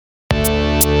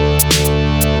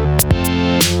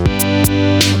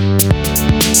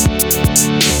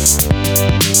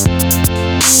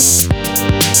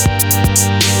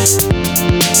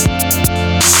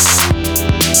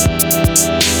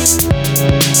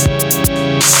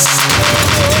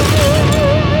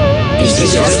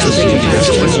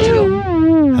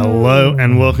Hello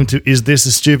and welcome to Is This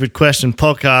a Stupid Question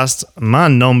podcast. My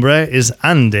nombre is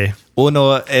Andy.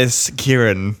 Uno es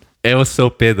Kieran. Eu sou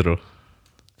Pedro.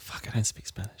 Fuck, I don't speak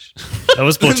Spanish. That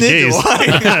was Portuguese.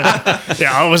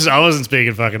 Yeah, I wasn't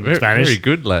speaking fucking Spanish. Very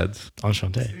good, lads.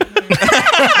 Enchanté.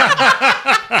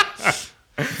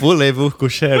 Voulez-vous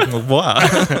coucher avec moi?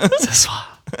 Ce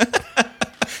soir.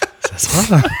 Ce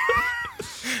soir.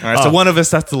 All right, so one of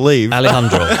us has to leave.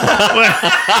 Alejandro. Wait.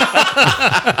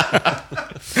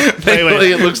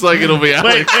 It looks like it'll be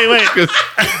Alex. Wait.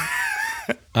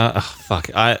 Fuck.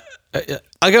 I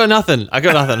got nothing.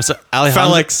 So Alejandro.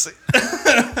 Alex.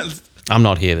 I'm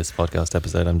not here this podcast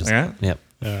episode. I'm just. Yeah? Yep.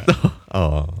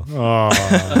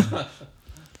 Oh.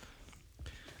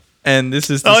 And this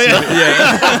is the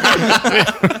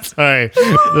Sorry.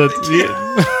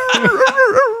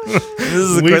 This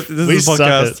is a We podcast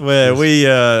suck at where we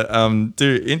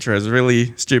do intros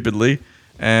really stupidly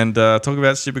and talk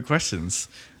about stupid questions.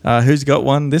 Who's got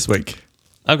one this week?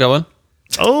 I've got one.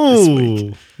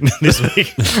 Oh. This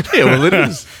week. Yeah, well, it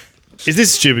is. Is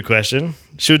this a stupid question?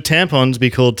 Should tampons be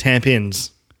called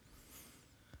tampins?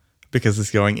 Because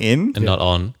it's going in. And not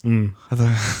on.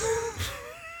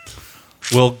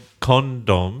 Well,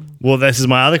 condom. Well, this is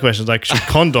my other question. Like, should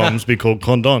condoms be called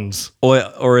condons?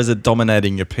 Or is it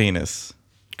dominating your penis?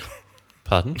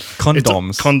 Pardon?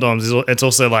 Condoms. Condoms. It's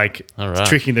also like All right.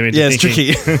 tricking them into Yeah, it's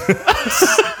thinking. tricky.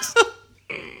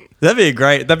 That'd be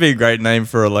a great name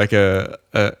for like a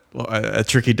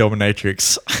tricky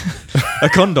dominatrix. A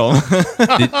condom.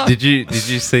 Did you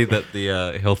see that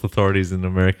the health authorities in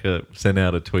America sent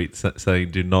out a tweet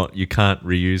saying you can't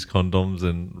reuse condoms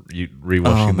and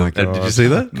rewashing my them? God. Did you see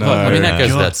that? No. I mean, that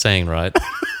goes without saying, right?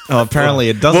 Oh, apparently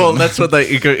it doesn't. Well, that's what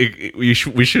we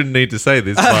shouldn't need to say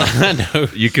this, but No.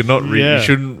 you cannot. Yeah. You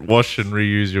shouldn't wash and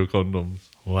reuse your condoms.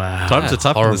 Wow. Times are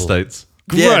tough in horrible. the States.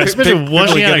 yeah, especially people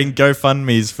washing are out. getting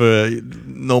GoFundMes for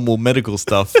normal medical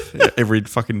stuff every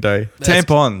fucking day.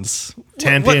 Tampons.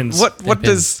 Tampins. What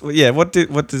Tampins.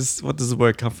 does the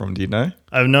word come from? Do you know?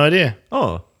 I have no idea.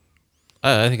 Oh,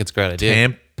 I think it's a great idea.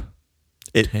 tamp.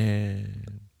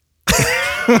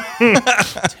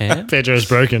 Tam? Pedro's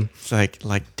broken. It's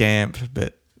like damp,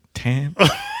 but tamp.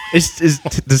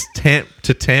 Does tamp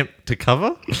to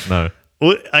cover? No.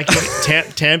 Well, like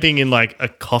tamping in like a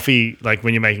coffee, like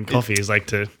when you're making coffee, is like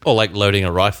to Or like loading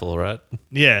a rifle, right?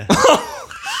 yeah.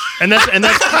 and that's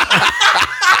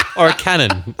Or a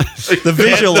cannon. The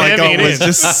visual I tamping got it was in.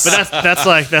 just.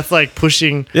 But that's like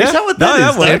pushing. Yeah, Is that what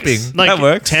that is? works. Tamping. Like that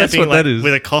works. tamping That's what like that is.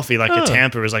 with a coffee, like a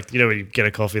tamper is like when you get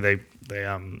a coffee, they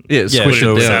Yeah, Yeah, squish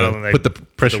sure. it saddle down. and they Put the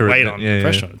pressure the weight in it. on Yeah,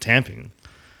 pressure on tamping.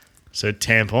 So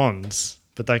tampons,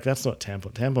 but like that's not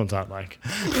tampon. Tampons aren't like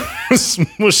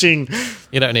smushing.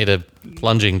 You don't need a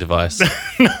plunging device.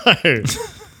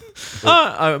 No,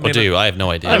 I Or mean, do you? I have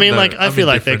no idea. I mean, like, I I'm feel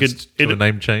like they indifferent could- to a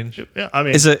name change. yeah, I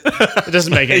mean, Is it? it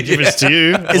doesn't make any difference to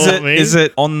you. Is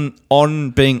it on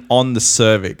being on the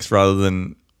cervix rather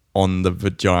than on the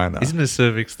vagina? Isn't a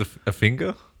cervix a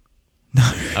finger?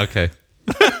 No. Okay.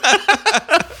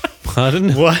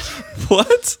 Pardon? what?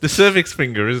 What? The cervix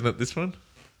finger, isn't it? This one.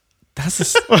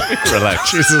 That's a,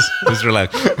 Relax. Just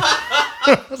relax.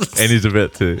 And he's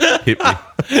about to hit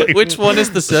me. Which one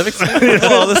is the cervix?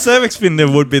 well, the cervix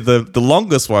finger would be the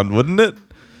longest one, wouldn't it?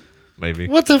 Maybe.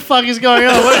 What the fuck is going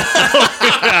on? What are you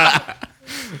talking about?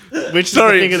 Which is the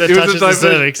finger that it was touches a the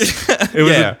cervix? It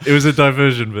was Yeah. it was a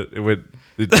diversion, but it went.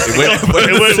 It went.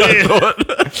 It went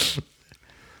weird.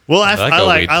 Well, I That got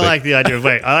like weird I quick. like the idea of I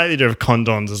like the idea of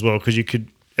condoms as well because you could.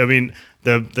 I mean,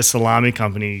 the salami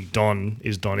company Don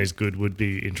is good would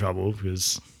be in trouble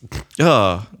because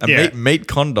Oh, a Yeah. meat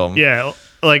condom. yeah,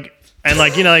 like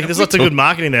there's lots of good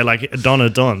marketing there, like Don,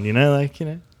 Don,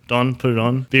 put it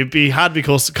on. It'd be hard to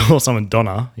call someone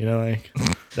Donna, like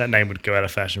that name would go out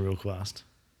of fashion real fast.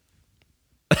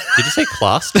 Did you say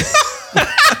classed?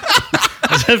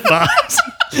 I said fast.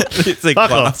 It's like Fuck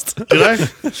fast. off. Did I?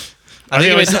 I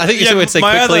think you would say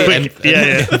my quickly other- and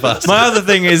Yeah. fast. My other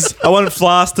thing is, I want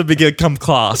flask to become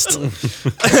classed. No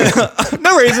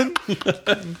reason.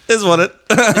 Is what it.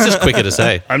 It's just quicker to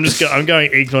say. I'm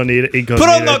going incognito. Put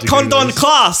on the to condom Google this.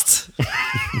 classed.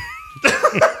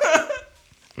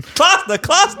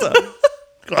 Cluster.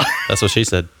 That's what she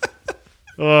said.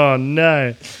 Oh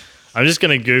no! I'm just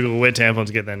going to Google where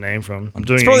tampons get their name from. I'm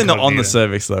doing It's probably not on the incognito.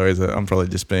 cervix though, is it? I'm probably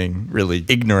just being really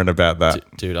ignorant about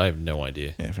that. Dude, I have no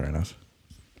idea. Yeah, fair enough.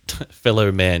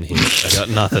 Fellow man here. I got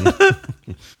nothing.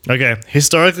 Okay.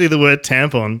 Historically, the word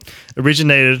tampon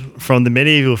originated from the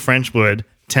medieval French word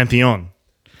tampion,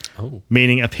 Oh.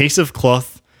 meaning a piece of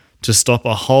cloth to stop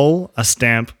a hole, a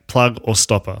stamp, plug, or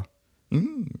stopper.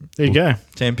 There you go.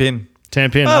 Tampin.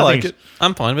 10-pin. I like think it.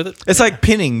 I'm fine with it. It's like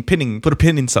pinning. Put a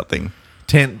pin in something.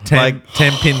 10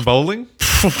 pin bowling.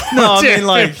 No, I mean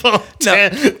like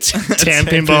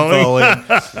 10-pin bowling.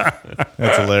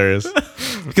 That's hilarious.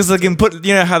 Because they can put,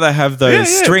 you know how they have those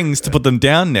strings to put them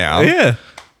down now. Yeah.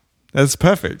 That's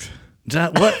perfect.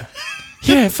 What?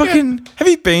 Yeah, fucking. Have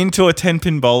you been to a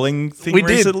 10-pin bowling thing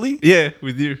recently? Yeah,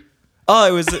 with you.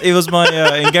 Oh, it was my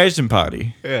engagement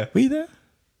party. Yeah. Were you there?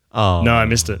 Oh. No, I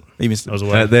missed it. You missed I was it.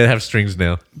 away. They have strings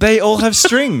now. They all have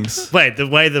strings. Wait, the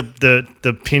way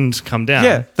the pins come down.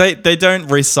 Yeah, they don't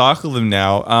recycle them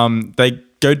now. They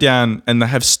go down and they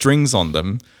have strings on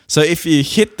them. So if you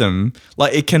hit them,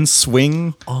 like it can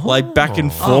swing like back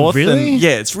and forth. really? And,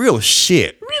 yeah, it's real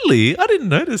shit. Really? I didn't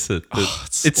notice it. but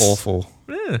It's awful.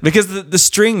 Yeah. Because the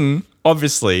string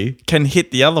obviously can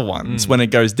hit the other ones when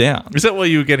it goes down. Is that why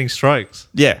you were getting strikes?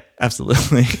 Yeah,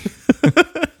 absolutely.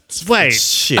 Wait.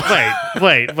 Shit.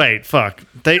 Wait. Fuck.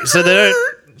 They Sound don't.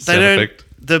 effect.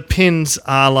 The pins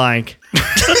are like.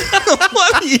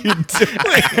 What are you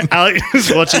doing? Alex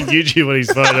is watching YouTube on his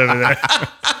phone over there.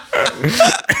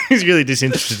 He's really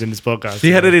disinterested in this podcast.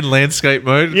 He had it in landscape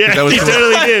mode. Yeah, that was he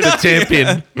totally did. the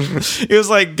champion. It was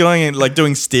like going in, like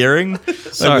doing steering.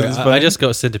 Sorry, with his I phone. just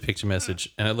got sent a picture message,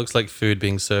 and it looks like food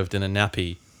being served in a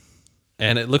nappy,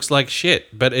 and it looks like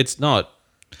shit, but it's not.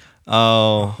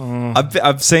 Oh,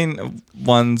 I've seen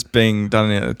ones being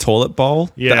done in a toilet bowl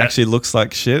Yeah. that actually looks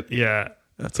like shit. Yeah.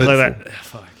 That's Play awful. that.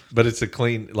 Fuck. But it's a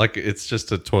clean, like it's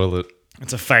just a toilet.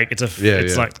 It's a fake. It's Yeah,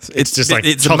 It's yeah. like. It's just like.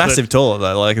 it's chocolate, a massive toilet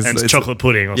though. Like And it's chocolate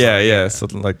pudding. Or Yeah, something. yeah,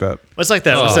 something like that. What's like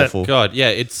that? Oh, What's that? awful. God, yeah,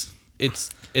 it's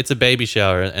a baby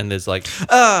shower, and there's like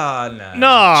Ah, no.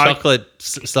 No. chocolate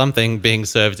something being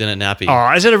served in a nappy.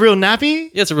 Oh, is it a real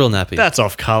nappy? Yeah, it's a real nappy. That's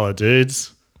off color,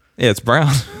 dudes. Yeah, it's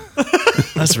brown.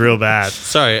 That's real bad.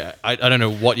 Sorry, I don't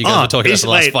know what you guys were talking about for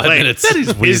the last 5 minutes. That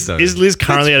is weird, though. Is Liz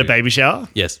currently at a baby shower?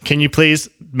 Yes. Can you please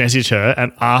message her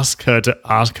and ask her to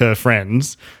ask her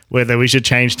friends whether we should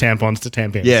change tampons to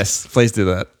tampons? Yes, please do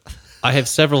that. I have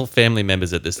several family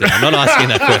members at this thing. I'm not asking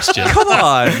that question. Come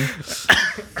on.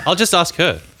 I'll just ask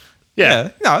her. Yeah.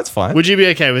 No, it's fine. Would you be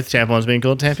okay with tampons being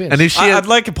called tampons? And if she, I'd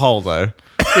like a poll though.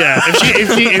 yeah,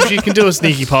 if she can do a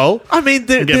sneaky poll. I mean,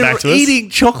 they're Get back to us. eating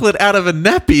chocolate out of a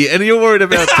nappy, and you're worried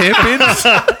about tampons.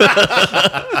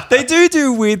 They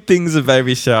do weird things at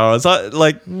baby showers. It's I thought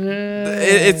like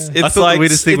the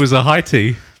weirdest thing was a high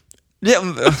tea. Yeah,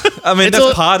 I mean It's that's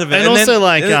all- part of it, and also,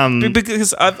 like,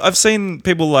 because I've seen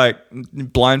people like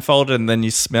blindfolded and then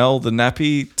you smell the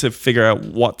nappy to figure out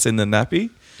what's in the nappy.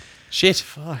 Shit.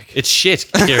 Fuck. It's shit,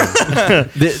 Kieran.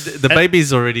 The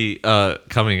baby's already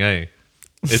coming, eh?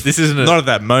 This isn't a, Not at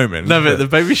that moment. no, but the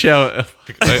baby shower.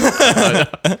 You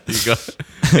got,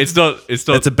 it's not.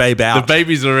 It's a babe out. The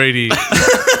baby's already.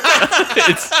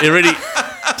 It's already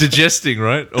digesting,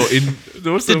 right? Or in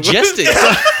what's the word? Digesting.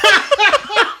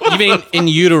 You mean in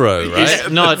utero,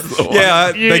 right? Not.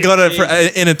 Yeah, they got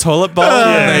it in a toilet bowl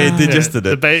and they digested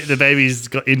The it. the baby's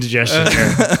got indigestion.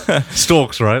 Yeah.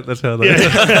 Stalks, right? That's how they.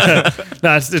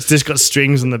 No, it's just got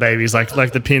strings on the babies, like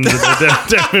the pins of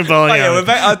the bowling Oh, yeah, alley. we're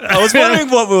back. I was wondering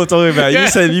what we were talking about. You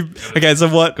said you. Okay, so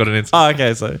what? Got an answer. Oh,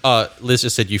 okay, so Liz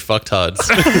just said you fucked hards.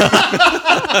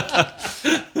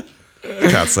 I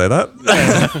can't say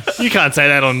that. You can't say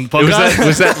that on podcast.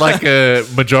 Was that like a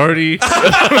majority?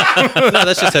 No,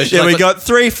 that's just how she's Yeah, like, we got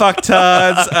 3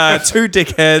 fucktards, 2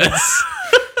 dickheads.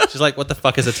 she's like, what the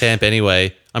fuck is a tamp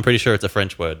anyway? I'm pretty sure it's a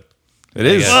French word. It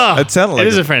is. Oh, It sounded like it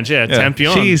is a French, yeah.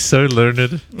 Tampion. She is so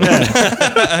learned.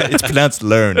 It's pronounced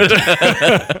learned.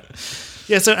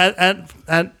 Yeah, so at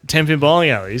Tampin bowling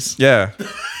alleys, Yeah.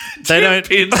 they don't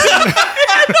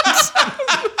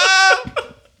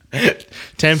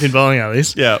Tampin bowling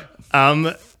alleys. Yeah. I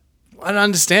don't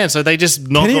understand. So they just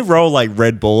knock Can you off- roll like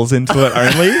red balls into it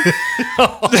only?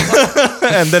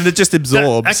 And then it just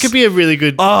absorbs. that could be a really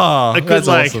good Oh, a good that's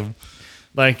like awesome.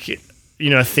 like you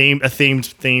know, a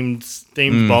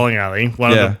themed bowling alley.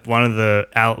 One of the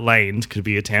out lanes could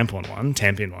be a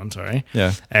tampin one, sorry.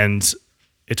 Yeah. And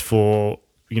it's for,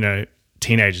 you know,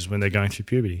 teenagers when they're going through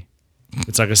puberty.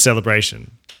 It's like a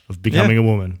celebration of becoming a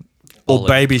woman. Or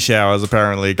baby showers,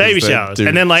 apparently. 'cause Baby they showers. do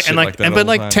And then shit that but all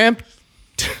like the time.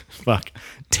 fuck.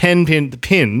 10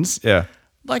 pins Yeah.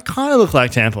 like kind of look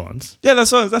like tampons. Yeah,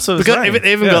 that's what it's Because saying.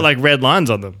 they even Yeah. got like red lines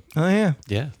on them. Oh, yeah.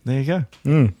 Yeah. There you go.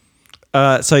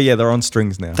 So, yeah, they're on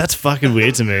strings now. That's fucking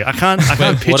weird to me. I can't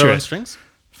What picture are it. on strings?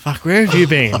 Fuck, where have you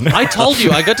been? I told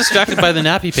you, I got distracted by the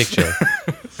nappy picture.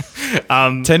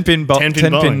 10-pin,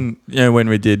 10-pin bowling. you know, when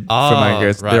we did Oh, for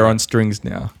Mangoes, right, they're right. on strings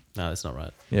now. No, that's not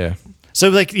right. Yeah. So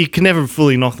like you can never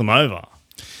fully knock them over.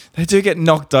 They do get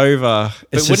knocked over.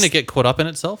 But wouldn't it get caught up in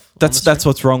itself? That's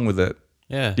what's wrong with it.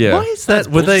 Yeah. Yeah. Why is that?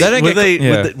 Were They don't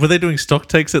get- were they doing stock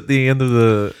takes at the end of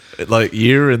the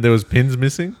year and there was pins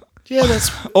missing? Yeah,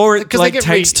 that's Or it 'Cause they like get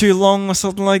takes too long or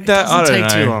something like that. I doesn't don't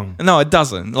take know. too long. No, it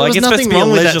doesn't. Like was it's supposed to nothing be a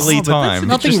wrong with that. leisurely Oh, but that's time.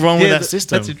 nothing wrong with that That's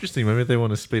system. interesting. Maybe they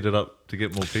want to speed it up to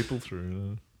get more people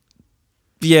through.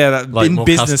 Yeah, that, Like in more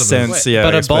business customers. sense, yeah.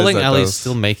 but I a suppose bowling that alley is does.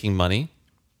 still making money.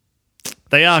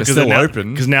 They are They're because still now,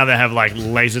 open. because now they have like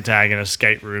laser tag and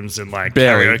escape rooms and like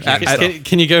Barely. karaoke. and At- stuff.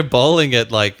 Can you go bowling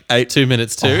at like 2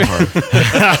 minutes too?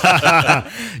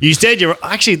 You said you're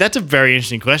actually. That's a very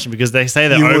interesting question because they say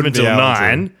they're You open wouldn't be till able to.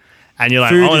 9, and you're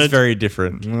like, Food oh, is it's- very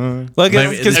different. Like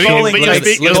Maybe- because But bowling, you're takes,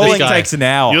 speaking- bowling guy. takes an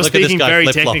hour. You're Look at this speaking guy very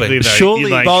flip-flopping. technically though. Surely You're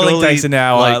like, Bowling takes an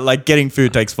hour. like- Like getting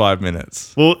food takes 5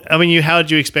 minutes. well, I mean, how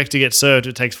do you expect to get served?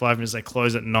 It takes 5 minutes. They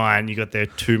close at 9. You got there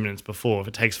 2 minutes before. If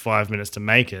it takes 5 minutes to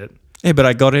make it, Yeah, but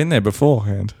I got in there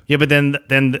beforehand. yeah. But then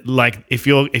like if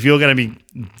you're going to be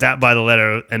that by the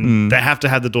letter, and they have to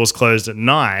have the doors closed at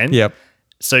 9. Yep.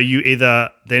 So they need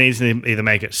to either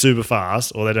make it super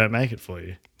fast or they don't make it for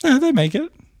you No, they make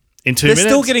it. in 2 They're minutes.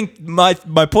 still getting my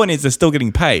point is they're still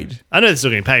getting paid. I know they're still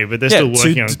getting paid, but they're Yeah, still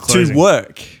working on to closing.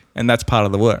 work, and that's part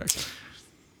of the work.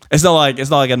 It's not like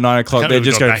at 9 o'clock. Can't They're believe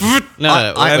just we going. got back. No,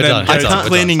 and we're then done. go We're to done. We're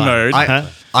cleaning done. mode. Huh?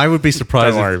 I would be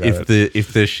surprised Don't worry about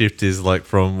if their shift is like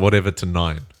from whatever to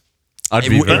 9. I'd It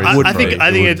be would- very. it would I think be.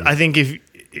 I think if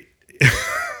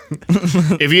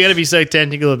if you're gonna be so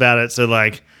technical about it, so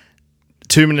like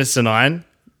 2 minutes to 9,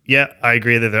 yeah, I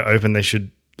agree that they're open. They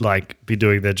should like be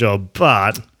doing their job.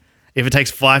 But if it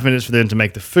takes 5 minutes for them to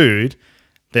make the food,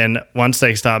 then once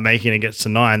they start making it, gets to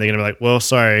 9, they're gonna be like, well,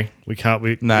 sorry, we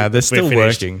can't. Nah, they're still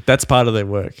finished. working. That's part of their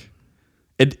work.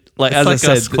 It like It's as like I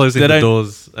said, us closing they the don't-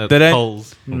 doors at they don't-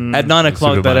 Coles. At 9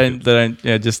 o'clock, they supermarket.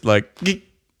 don't just like geek,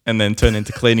 and then turn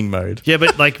into cleaning mode. Yeah,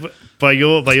 but like by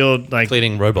your like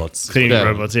Cleaning robots. cleaning Yeah.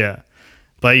 robots, yeah.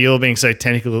 But you're being so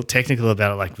technical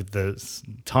about it, like with the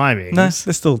timing. No,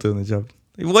 they're still doing the job.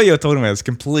 What you're talking about is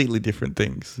completely different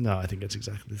things. No, I think it's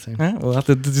exactly the same. Huh? We'll have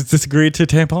to disagree to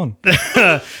tampon.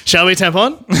 Shall we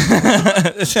tampon?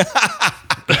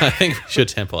 I think we should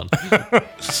tampon.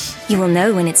 You will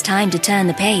know when it's time to turn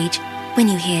the page when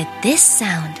you hear this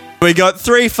sound. We got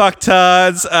 3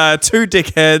 fucktards, 2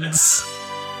 dickheads.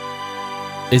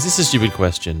 Is this a stupid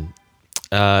question?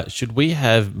 Should we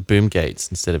have boom gates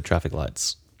instead of traffic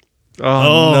lights?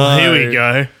 Oh, no. here we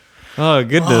go. Oh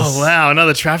goodness. Oh, wow,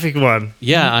 another traffic one.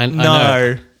 Yeah, I No.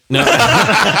 know. No.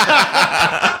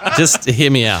 Just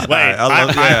hear me out. Wait,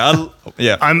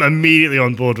 Yeah. I'm immediately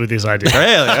on board with this idea.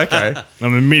 Really? Okay.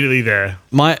 I'm immediately there.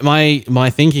 My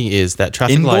thinking is that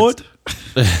Inboard?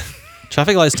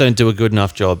 traffic lights don't do a good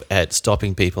enough job at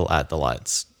stopping people at the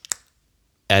lights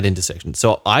at intersections.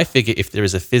 So I figure if there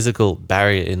is a physical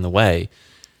barrier in the way,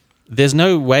 there's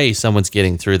no way someone's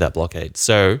getting through that blockade.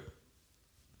 So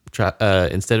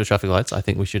instead of traffic lights, I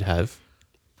think we should have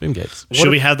boom gates. Should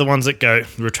we have the ones that go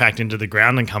retract into the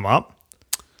ground and come up?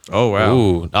 Oh wow.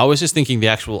 Ooh, I was just thinking the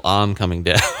actual arm coming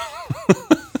down.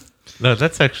 No,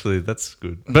 that's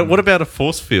good. But what about a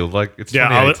force field? Like it's Yeah,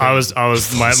 2018.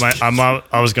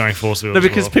 I was going force field. No, as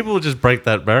because well. people will just break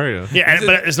that barrier. Yeah,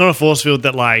 but it's not a force field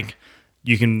that like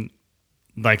you can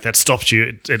like that stops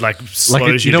you. It like slows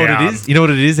Like you know down. what it is? You know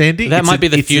what it is, Andy? That might be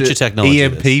the it's future a technology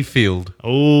of EMP field.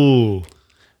 Oh,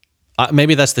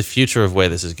 Maybe that's the future of where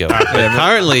this is going.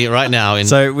 Currently, right now, in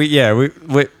So we're You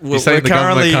saying the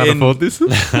currently government can't in afford this?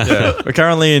 we're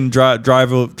currently in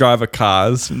driver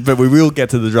cars, but we will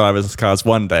get to the driver's cars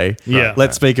one day. Yeah.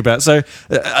 Let's speak about. So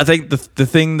I think the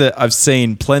thing that I've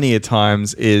seen plenty of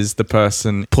times is the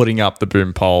person putting up the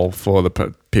boom pole for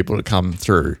the people to come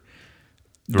through.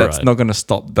 That's Right. not going to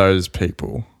stop those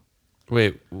people.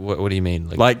 wait, what do you mean?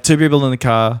 Like 2 people in the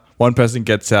car, one person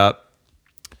gets out,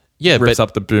 yeah, rips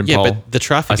up the boom pole. but the I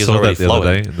traffic is saw already that the other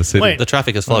flowing. day in the city. Wait. The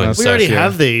traffic is flowing. that's we So, already yeah.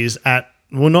 have these at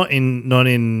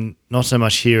not so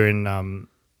much here in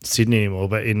Sydney anymore,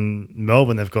 but in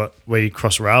Melbourne they've got where you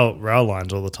cross rail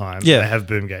lines all the time. Yeah. They have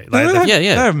boom gate. No, Like, they they- have- Yeah,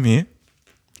 yeah. they have 'em here.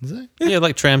 Yeah,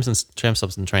 like tram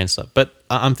stops and train stuff. But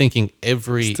I'm thinking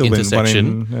every Still in one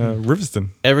intersection, in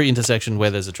Riverston. every intersection where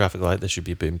there's a traffic light, there should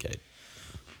be a boom gate.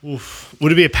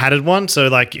 would it be a padded one? So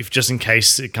like if just in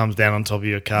case it comes down on top of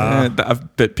your car.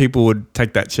 But people would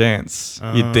take that chance.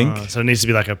 You'd think. So it needs to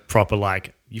be like a proper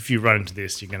like if you run into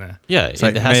this, you're gonna. Yeah, it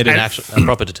like has to be made a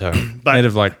proper deterrent. But Made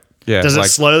of like does like it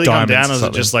slowly come diamonds down, or or does it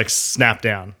something. just like snap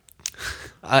down?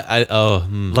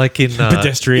 Like in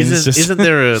Pedestrians just- Isn't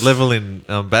there a level in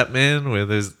Batman where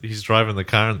he's driving the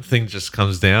car and the thing just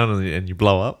comes down and you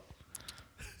blow up?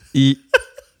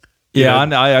 Yeah,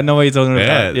 I know what you're talking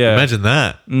about. Yeah, Imagine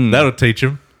that. That'll teach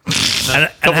him.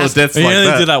 And Couple of deaths you like only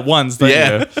that. do that once, don't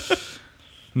Yeah. you?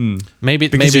 Maybe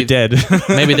Because you're dead.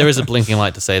 maybe there is a blinking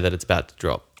light to say that it's about to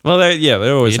drop. Well, they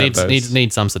always You have those.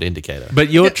 need some sort of indicator. But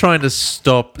you're trying to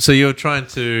stop. So you're trying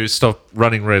to stop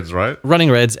running reds, right?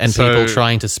 Running reds and So- people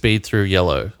trying to speed through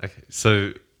yellow. Okay.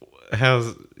 So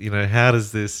how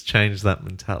does this change that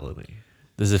mentality?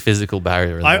 There's a physical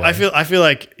barrier in the way. I feel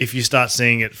like if you start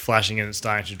seeing it flashing and it's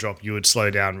starting to drop, you would slow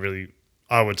down really.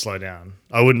 I would slow down.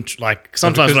 I wouldn't like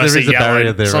sometimes because when I there see is a barrier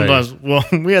yellow. there, Sometimes, well,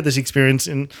 we had this experience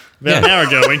about an hour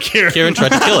ago when Kieran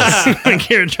tried to kill us. when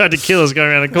Kieran tried to kill us going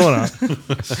around the corner.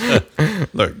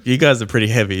 Look, you guys are pretty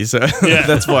heavy, so Yeah.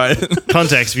 that's why.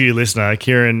 Context for you, listener.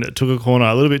 Kieran took a corner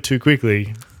a little bit too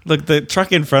quickly. Look, the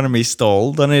truck in front of me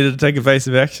stalled. I needed to take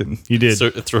evasive action. You did So,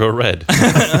 through a red.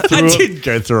 I did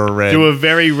go through a red. through a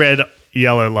very red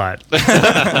yellow light.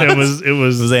 it was It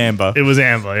was amber. It was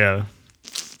amber. Yeah.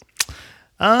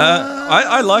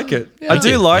 I like it. I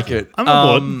do like it. I'm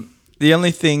on board. The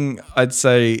only thing I'd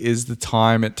say is the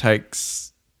time it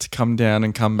takes to come down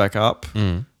and come back up.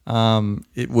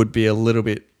 It would be a little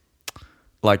bit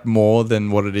like more than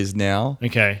what it is now.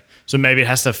 Okay. So maybe it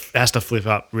has to flip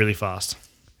up really fast.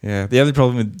 Yeah. The only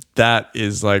problem with that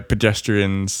is like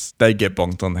pedestrians, they get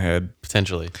bonked on the head.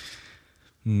 Potentially.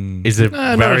 Is there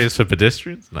no. barriers for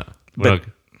pedestrians? No, we're But-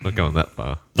 not going that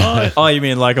far. Oh, you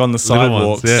mean like on the Little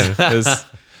ones, sidewalks? yeah. There's-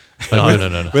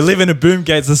 No. we live in a boom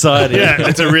gate society. Yeah,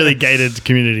 it's a really gated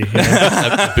community.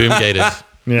 Boom gated.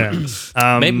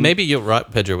 Yeah. Maybe you're right,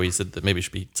 Pedro, where you said that maybe it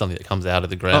should be something that comes out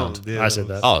of the ground. yeah, I said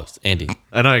that. Oh, it's Andy.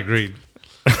 and I agreed.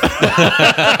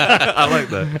 I like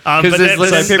that But because then- there's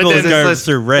but less then- people but that then- go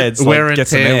through reds, wear like, and get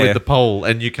some tear air. with the pole,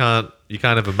 and you can't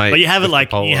have a mate. But you have it with the like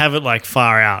pole.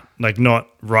 far out, like not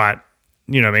right.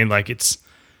 You know what I mean? Like it's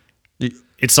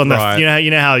on Right. the you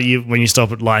know how you when you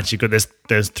stop at lights you've got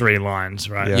there's three lines,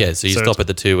 right? Yeah. Yeah, so you stop at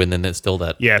the 2 and then there's still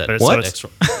that. Yeah, that but What? extra.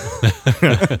 So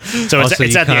it's so it's you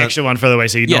at the can't- extra one further away,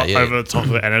 so you're Yeah, not yeah. over the top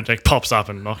of it, and it like pops up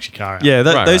and knocks your car out. Yeah,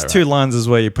 Right, those right, two lines is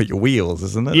where you put your wheels,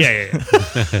 isn't it?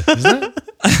 yeah.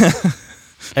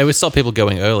 Hey, we stop people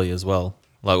going early as well.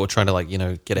 Like we're trying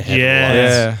to get ahead of the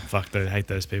lines. Yeah. Fuck, I hate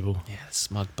those people. Yeah,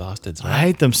 smug bastards, I man.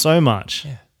 hate them so much.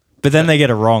 Yeah. But then they get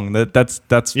it wrong. That's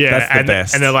Yeah, the and-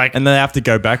 best. and they're like- and they have to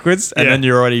go backwards, and Yeah. then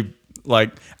you're already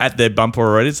like at their bumper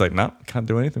already. It's like, no, can't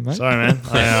do anything, mate. Sorry, man.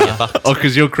 Oh,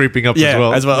 because you're creeping up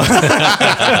Yeah, as well.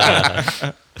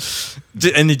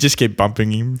 And you just keep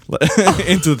bumping him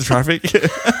into the traffic.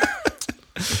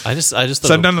 I just thought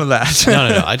So none of that.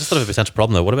 no. I just thought of a potential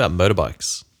problem though. What about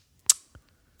motorbikes?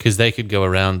 Because they could go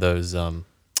around those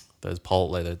pole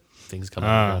leather things coming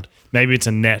around. Maybe it's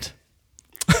a net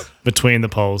between the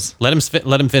poles Let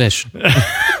him finish.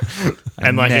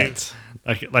 and like net.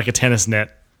 like a tennis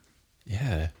net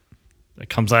Yeah. that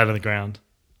comes out of the ground.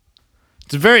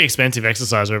 It's a very expensive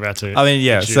exercise we're about to. I mean,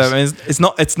 yeah. So I mean,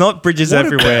 it's not bridges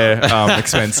everywhere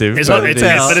expensive. It's but not. it It's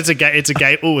is.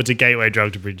 it's a gateway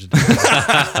drug to bridges.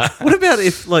 What about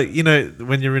if,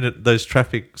 when you're in those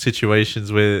traffic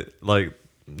situations where,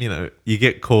 you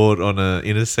get caught on an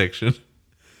intersection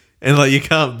and, you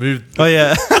can't move? Oh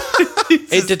yeah.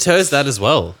 It deters that as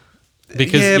well.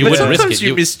 Because yeah, you but wouldn't risk sometimes it.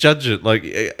 you misjudge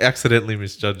it, accidentally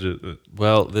misjudge it.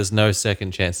 Well, there's no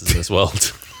second chances in this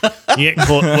world. You get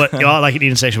caught like an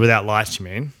intersection without lights. You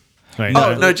mean? Wait,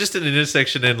 Oh no, just an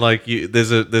intersection and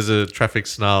there's a traffic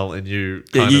snarl and you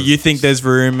Yeah, kind of- you think there's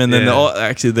room, and then Yeah.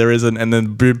 actually there isn't, and then the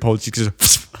boom pole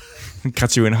just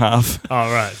cuts you in half.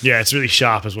 Oh right, yeah, it's really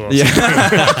sharp as well. Yeah.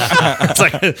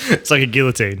 it's like a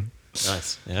guillotine.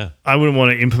 Nice. Yeah. I wouldn't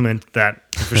want to implement that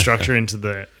infrastructure into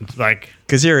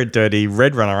Because you're a dirty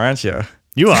red runner, aren't you?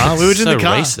 You are. We were just So in the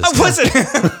car. racist. Was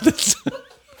it?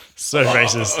 So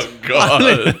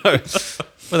racist.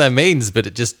 What that means, but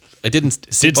it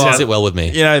didn't sit sound- well with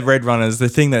me. You know, red runners, the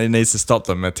thing that needs to stop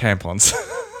them are tampons.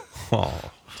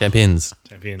 Oh. Champions.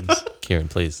 Champions. Kieran,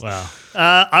 please. Wow.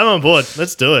 I'm on board.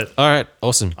 Let's do it. All right.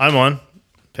 Awesome. I'm on.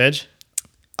 Pedge.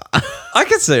 I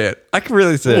can see it. I can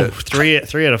really see Ooh, it.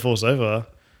 three out of 4 so far.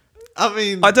 I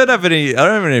mean, I don't have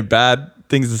any bad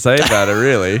things to say about it,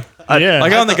 really. Yeah.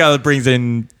 Like, I'm the guy that brings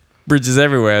in bridges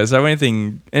everywhere, so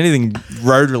anything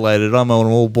road related, I'm on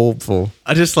all board for.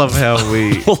 I just love how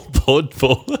we All board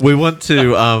for. we want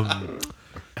to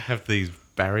have these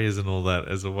barriers and all that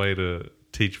as a way to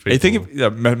teach people. Are you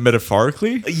thinking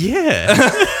metaphorically? yeah.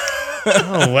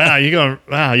 Oh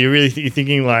wow, you're really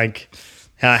thinking like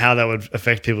how that would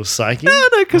affect people's psyche. No,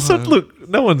 because look,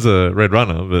 no one's a red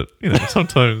runner, but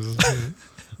sometimes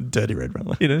Dirty red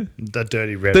runner. That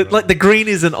dirty red. the green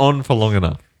isn't on for long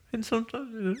enough, and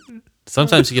sometimes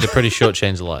Sometimes you get a pretty short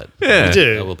change of light. yeah. You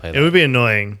do. I will pay It that. would be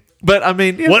annoying But I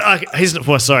mean,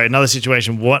 yeah. Sorry, another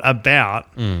situation. What about?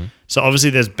 So obviously,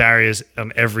 there's barriers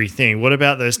on everything. What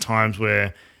about those times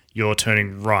where you're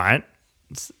turning right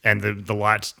and the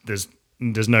lights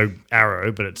there's no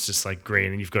arrow, but it's just like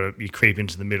green, and you creep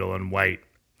into the middle and wait.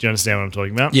 Do you understand what I'm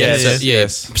talking about?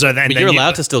 Yes. So then, But you're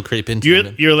allowed to still creep into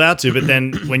it. You're allowed to, but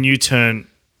then when you turn,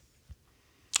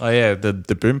 Oh yeah, the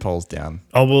boom pole's down.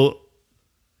 oh well,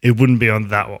 it wouldn't be on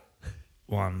that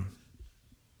one.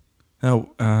 Oh,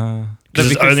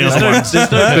 Because it's only on there's, the no, one.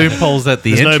 there's no boom poles at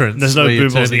the entrance. There's no where you're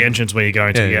boom poles at the turning. entrance where you're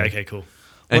going to. Yeah, Yeah, yeah. okay, cool.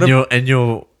 And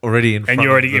you're already in front. And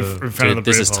you're already of in the, front of the Dude,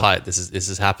 this boom is pole. tight. This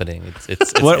is happening.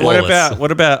 It's what flawless.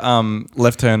 about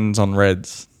left turns on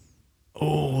reds?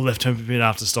 Oh, left turn pin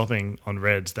after stopping on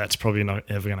reds. That's probably not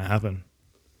ever going to happen.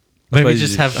 Maybe suppose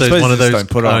just you- have I those suppose one you of just those don't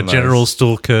put on those. general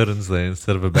store curtains there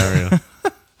instead of a barrier.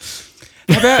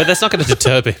 But that's not going to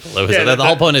deter people. Though, is Yeah, it? The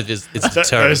whole point of it is it's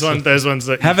deterrent. Those ones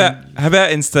that How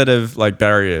about instead of like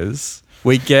barriers,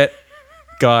 we get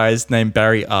guys named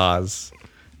Barry R's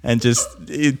and just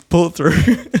pull it through.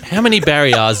 How many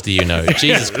barriers do you know?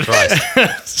 Jesus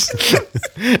Christ.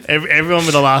 everyone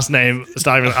with a last name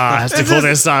starting with R has to call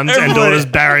their sons and everybody- daughters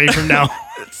Barry from now on.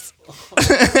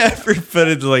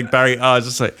 Everybody like Barry R's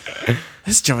just like,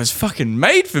 this job is fucking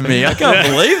made for me. I can't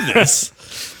believe this.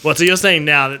 What? So you're saying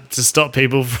now that to stop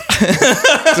people from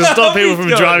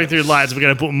God. driving through lights, we're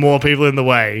going to put more people in the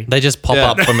way. They just pop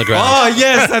Yeah. up from the ground. Oh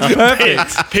yes, that's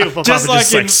perfect. People pop Just up and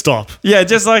just like like stop. Yeah,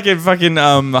 just like in fucking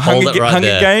Hunger, it right Hunger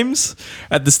there. Games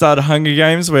at the start of Hunger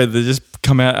Games, where they just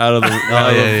come out of the, out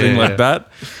of the yeah, thing yeah, like yeah. that.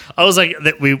 I was like,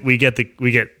 that we get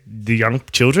the young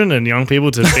children and young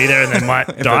people to be there and they might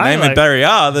If they die. name like- it Barry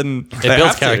R, then It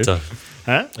builds character.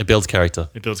 Huh? It builds character.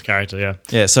 It builds character. Yeah.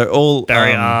 Yeah, so all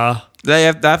Barry R they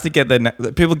have to get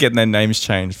people getting their names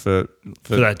changed for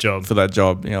that job. For that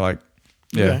job, you know, like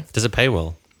yeah. Okay. Does it pay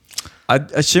well? I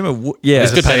assume it. Yeah,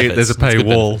 There's good pay- benefits. there's a There's good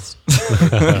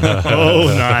paywall. benefits. Oh,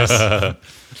 nice.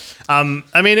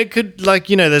 I mean, it could like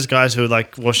there's guys who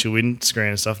like wash your windscreen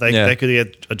and stuff. They Yeah. they could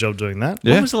get a job doing that.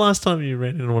 Yeah. When was the last time you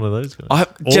ran into one of those guys? I,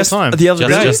 just the time. the other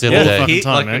day. Just the other All the day. fucking Here?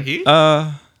 time, Like man.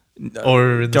 here?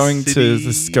 Or in the going city?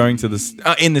 to this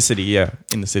in the city. Yeah,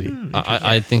 in the city.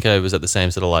 I think I was at the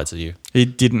same set of lights as you. He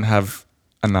didn't have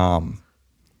an arm.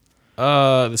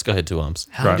 This guy had two arms.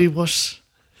 How Right. did he wash?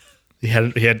 He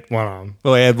had one arm.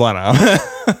 Well, he had one arm.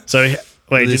 So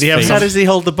wait, did His he have feet. How some? does he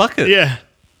hold the bucket? Yeah.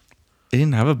 He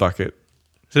didn't have a bucket.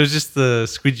 So it's just the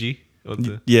squidgy. Or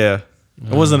the, Yeah,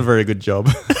 it wasn't a very good job.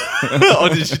 or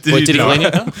did you, Wait, did he do clean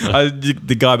it? it?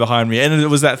 The guy behind me, and it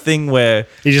was that thing where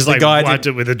He just the like guy wiped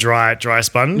it with a dry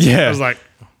sponge. Yeah. I was like,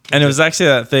 and it was actually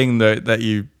that thing that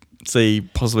you see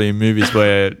possibly in movies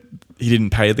where he didn't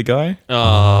pay the guy.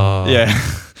 Oh, Yeah.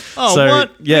 oh,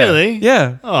 what? Yeah. Really?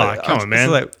 Yeah. Oh, come on, man.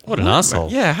 what an asshole.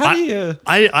 Yeah. How do you?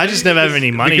 I just never have any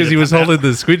money Because to he was pump out. holding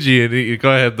the squidgy and the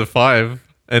guy had the 5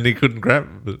 and he couldn't grab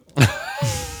it.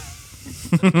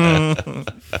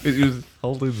 He was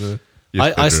holding the.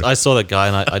 I saw that guy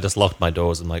and I just locked my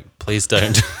doors and like, please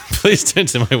don't, please don't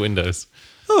to my windows.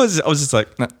 I was just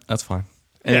like, no, that's fine.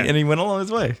 And, Yeah. and he went along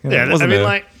his way. You know, Yeah, it I wasn't mean, a-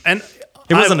 like, and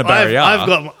It wasn't a barrier. I've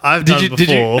done Did you-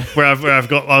 before where I've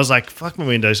got. I was like, fuck, my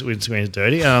windscreen's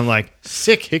dirty, and I'm like,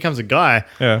 sick. Here comes a guy.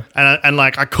 Yeah. And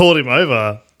like I called him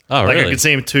over. Oh, like I really? could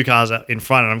see him 2 cars in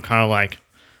front, and I'm kind of like,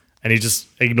 and he just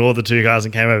ignored the 2 cars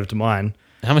and came over to mine.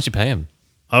 How much you pay him?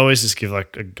 I always just give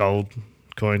like a gold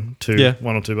coin, Yeah. $1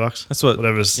 or $2. That's what.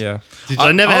 whatever's. Yeah.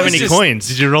 I never have was any just- coins.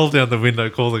 Did you roll down the window,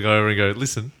 call the guy over and go,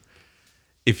 listen,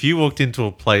 if you walked into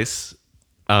a place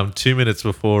 2 minutes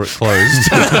before it closed,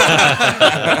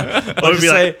 I would just be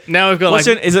say, like, now we've got What's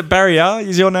like. your, is it Barry R?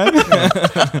 Is your name?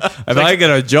 Have I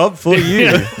got a job for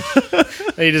you?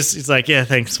 He's like, yeah,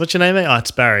 thanks. What's your name, mate? Oh,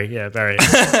 it's Barry. Yeah, Barry.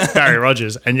 Barry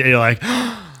Rogers. And you're like,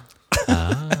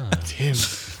 Tim.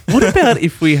 what about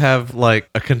if we have like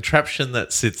a contraption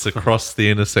that sits across the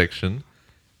intersection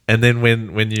and then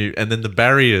when you, and then the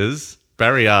barriers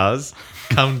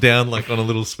come down like on a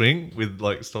little swing with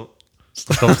like stop.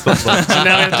 So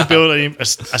now we have to build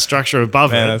a structure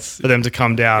above Man, it that's- for them to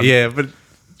come down. Yeah, but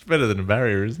it's better than a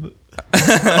barrier, isn't it?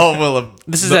 Oh, well,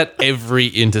 This is at every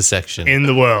intersection. In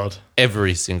the world.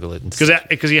 Every single intersection.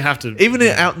 Because you have to. even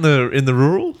out in the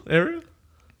rural area?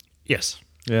 Yes.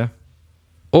 Yeah.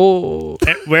 Or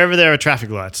Wherever there are traffic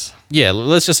lights. yeah,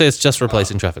 let's just say it's just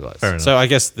replacing traffic lights. fair enough. So I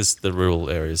guess the rural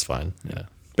area is fine. Yeah.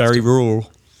 Barry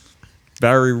Rural.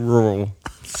 Barry Rural.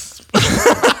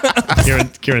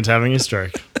 Kieran's having a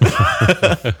stroke.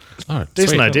 All right. Decent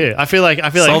sweet. idea. I feel like I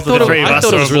the thought it- three of I us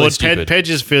thought it are was really aboard. stupid. Ped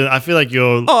just feel. I feel like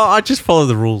you're. Oh, I just follow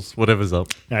the rules, whatever's up.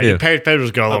 Yeah, Ped will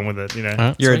go along with it. You know. All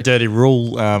right, You're sweet. a dirty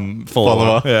rule follower.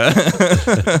 Follower. Yeah.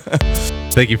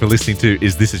 Thank you for listening to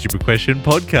Is This a Stupid Question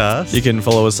podcast. You can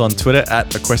follow us on Twitter at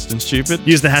 @AQuestionStupid.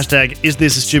 Use the hashtag Is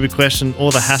This a Stupid Question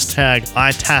or the hashtag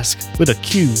iTask with a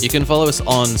Q. You can follow us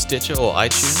on Stitcher or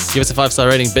iTunes. Give us a 5-star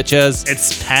rating, bitches.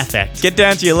 It's perfect. Get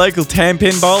down to your local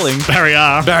 10-pin bowling. Barry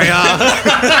R. Barry R.